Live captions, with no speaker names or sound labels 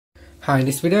Hi, in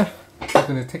this video we're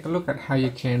going to take a look at how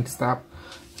you can start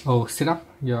or set up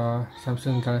your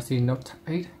Samsung Galaxy Note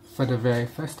 8 for the very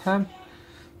first time.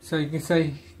 So you can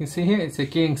see here it's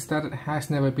getting started has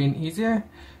never been easier.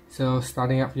 So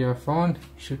starting up your phone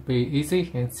should be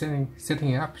easy, and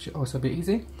setting it up should also be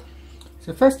easy.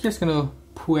 So first, just going to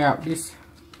pull out this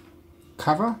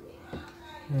cover,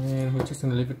 and we're just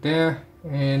going to leave it there.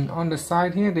 And on the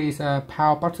side here there is a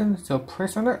power button, so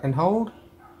press on it and hold,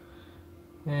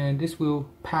 and this will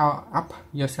power up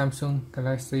your Samsung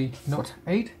Galaxy Note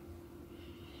 8.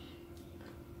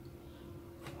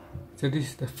 So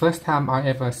this is the first time I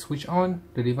ever switch on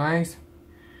the device.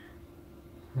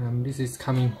 This is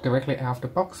coming directly out of the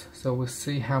box, so we'll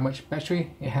see how much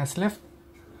battery it has left.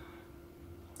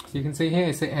 So you can see here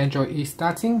it says Android is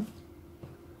starting,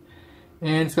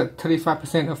 and it's got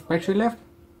 35% of battery left.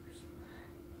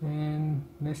 And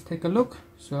let's take a look.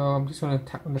 So I'm just going to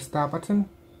tap on the start button.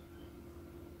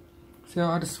 So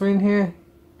on the screen here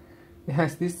it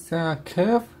has this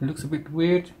curve, it looks a bit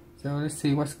weird, so let's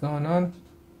see what's going on.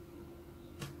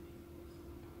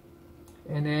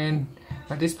 And then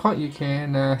at this point you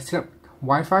can set up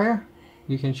Wi-Fi.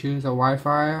 You can choose a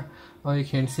Wi-Fi, or you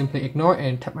can simply ignore it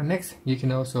and tap on next. You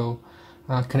can also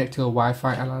connect to a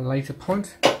Wi-Fi at a later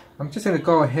point. I'm just going to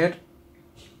go ahead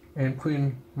and put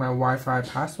in my Wi-Fi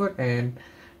password and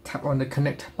tap on the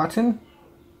connect button.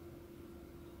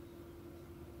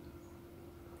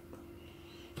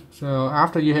 So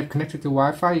after you have connected to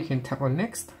Wi-Fi, you can tap on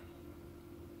next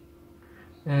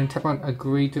and tap on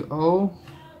agree to all,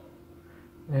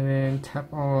 and then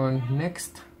tap on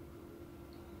next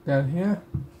down here.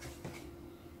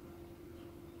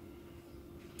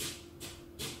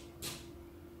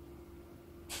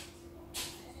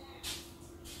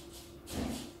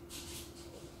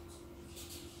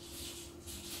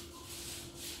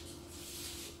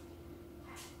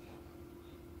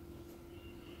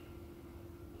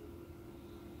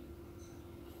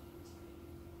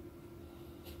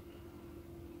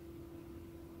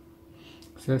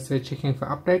 So it's checking for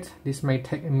updates. This may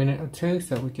take a minute or two,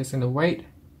 so we're just going to wait.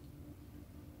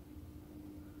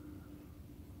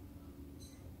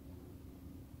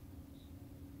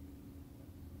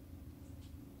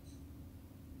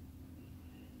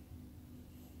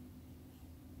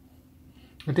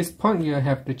 At this point you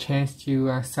have the chance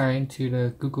to sign to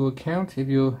the Google account if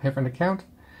you have an account.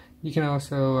 You can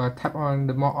also tap on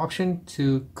the more option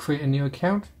to create a new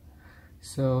account.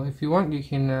 So if you want, you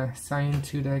can sign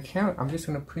into the account. I'm just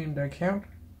going to put in the account.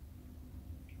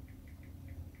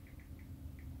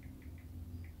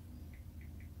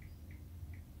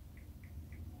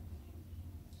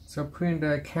 So put in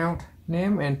the account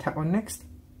name and tap on next.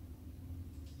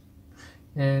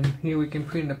 And here we can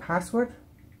put in the password.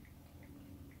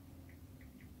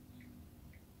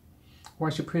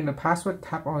 Once you put in the password,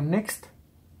 tap on next.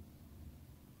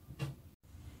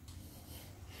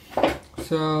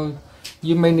 So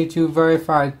you may need to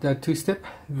verify the two-step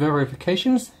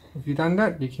verifications. If you've done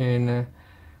that, you can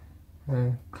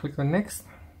click on next.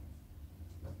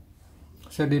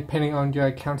 So depending on your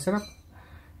account setup,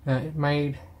 it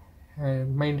may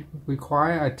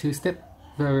require a two-step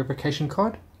verification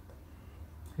code,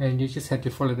 and you just have to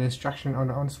follow the instruction on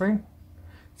the screen.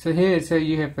 So here it says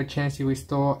you have a chance to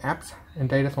restore apps and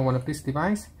data from one of this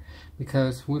device,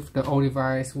 because with the old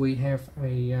device we have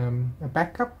a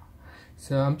backup.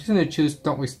 So I'm just going to choose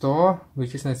don't restore. We're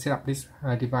just going to set up this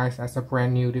device as a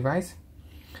brand new device.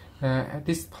 At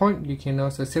this point you can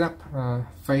also set up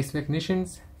face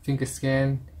recognitions,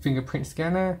 fingerprint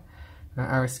scanner,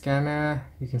 iris scanner.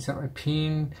 You can set up a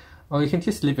pin, or you can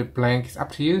just leave it blank, it's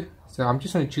up to you. So I'm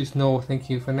just going to choose no thank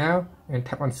you for now and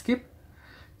tap on skip.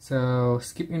 So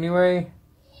skip anyway.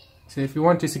 So if you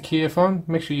want to secure your phone,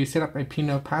 make sure you set up a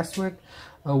pin or password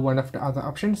or one of the other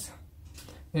options.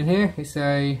 And here it's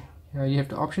you have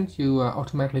the options to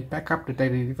automatically back up the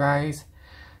data device,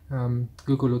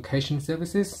 Google location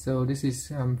services. So this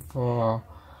is for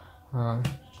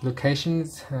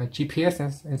locations,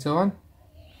 GPS and so on.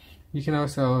 You can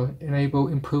also enable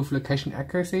improved location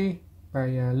accuracy by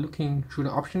looking through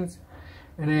the options,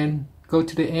 and then go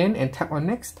to the end and tap on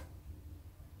next.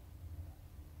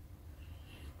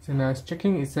 So now it's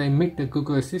checking, it's saying meet the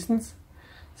Google Assistants.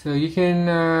 So you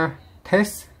can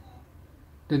test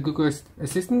the Google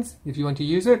Assistant. If you want to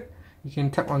use it, you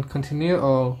can tap on continue,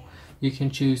 or you can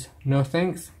choose no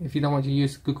thanks. If you don't want to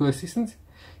use Google Assistant,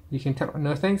 you can tap on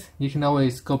no thanks. You can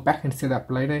always go back and set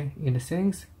up later in the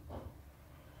settings.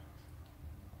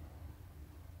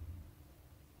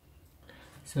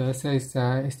 So it says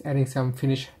it's adding some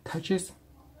finish touches.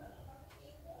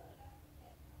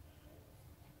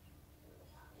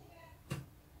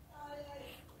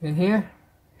 And here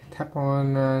tap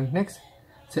on next.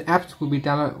 So apps will be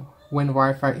downloaded when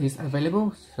Wi-Fi is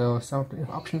available. So some of the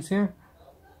options here.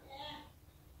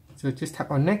 So just tap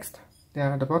on next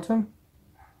down at the bottom.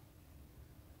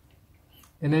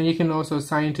 And then you can also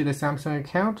sign into the Samsung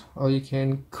account, or you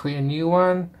can create a new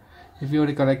one. If you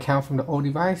already got an account from the old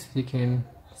device, you can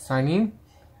sign in.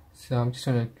 So I'm just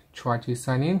going to try to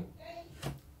sign in.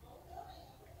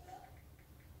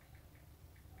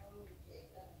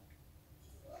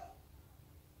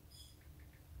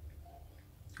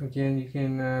 Again, you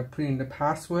can put in the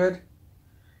password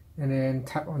and then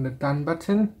tap on the done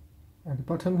button at the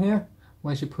bottom here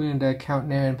once you put in the account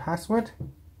name and password.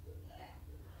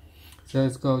 So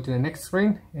let's go to the next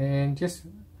screen and just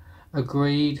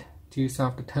agreed to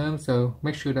some of the terms. So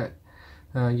make sure that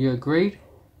you agreed,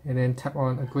 and then tap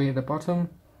on agree at the bottom.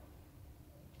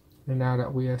 And now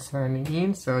that we are signing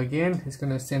in, so again it's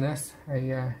going to send us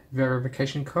a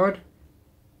verification code.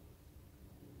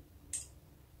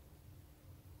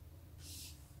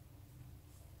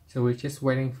 So we're just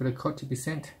waiting for the code to be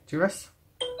sent to us.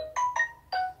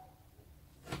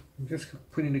 I'm just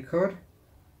putting the code.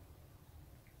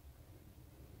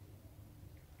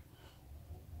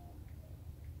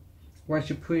 Once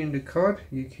you put in the code,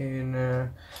 you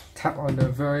can tap on the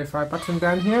verify button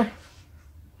down here.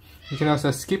 You can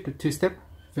also skip the two-step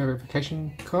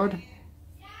verification code.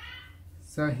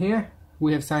 So here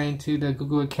we have signed into the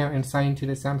Google account and signed into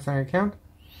the Samsung account.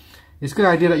 It's a good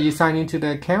idea that you sign into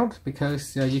the account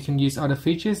because you can use other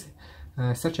features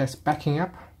such as backing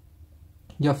up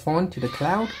your phone to the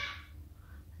cloud.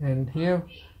 And here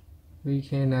we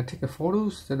can take the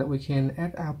photos so that we can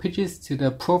add our pictures to the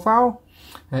profile.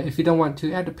 If you don't want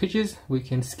to add the pictures, we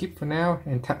can skip for now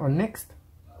and tap on next.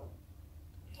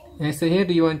 And so here,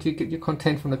 do you want to get your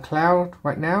content from the cloud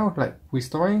right now, like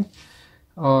restoring?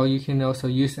 Or you can also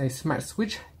use a smart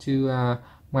switch to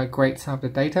migrate some of the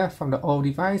data from the old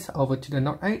device over to the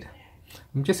Note 8.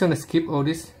 I'm just going to skip all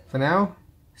this for now.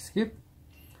 Skip.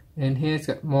 And here it's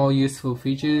got more useful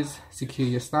features: secure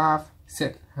your stuff,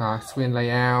 set screen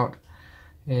layout,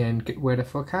 and get weather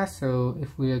forecast. So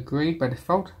if we agree by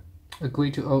default,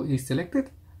 agree to all is selected.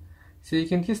 So you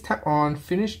can just tap on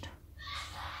finished,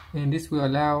 and this will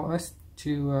allow us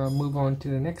to move on to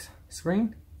the next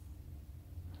screen.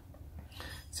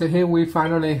 So here we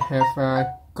finally have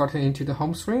gotten into the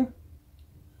home screen.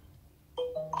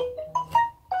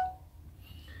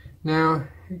 Now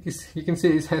you can see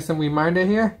it has some reminder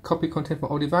here: copy content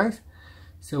from old device.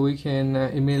 So we can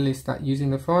immediately start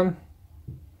using the phone.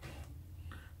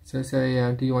 So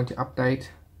say, do you want to update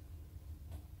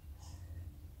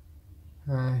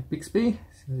Bixby?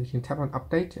 So you can tap on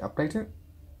update to update it.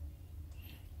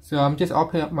 So I'm just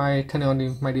opening up turning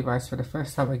on my device for the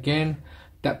first time again.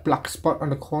 That black spot on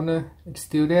the corner, it's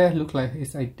still there. Looks like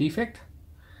it's a defect.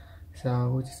 So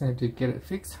we just have to get it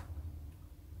fixed.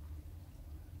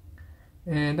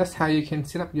 And that's how you can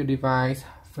set up your device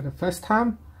for the first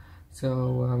time.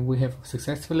 So we have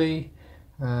successfully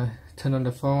turned on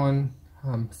the phone,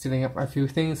 setting up a few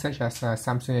things such as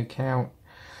Samsung account,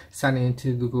 signing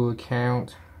into Google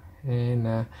account,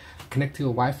 and connect to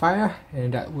a Wi-Fi,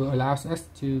 and that will allow us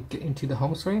to get into the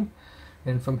home screen.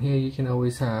 And from here you can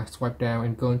always swipe down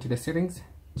and go into the settings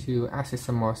to access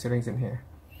some more settings in here.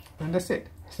 And that's it.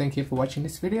 Thank you for watching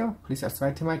this video. Please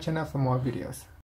subscribe to my channel for more videos.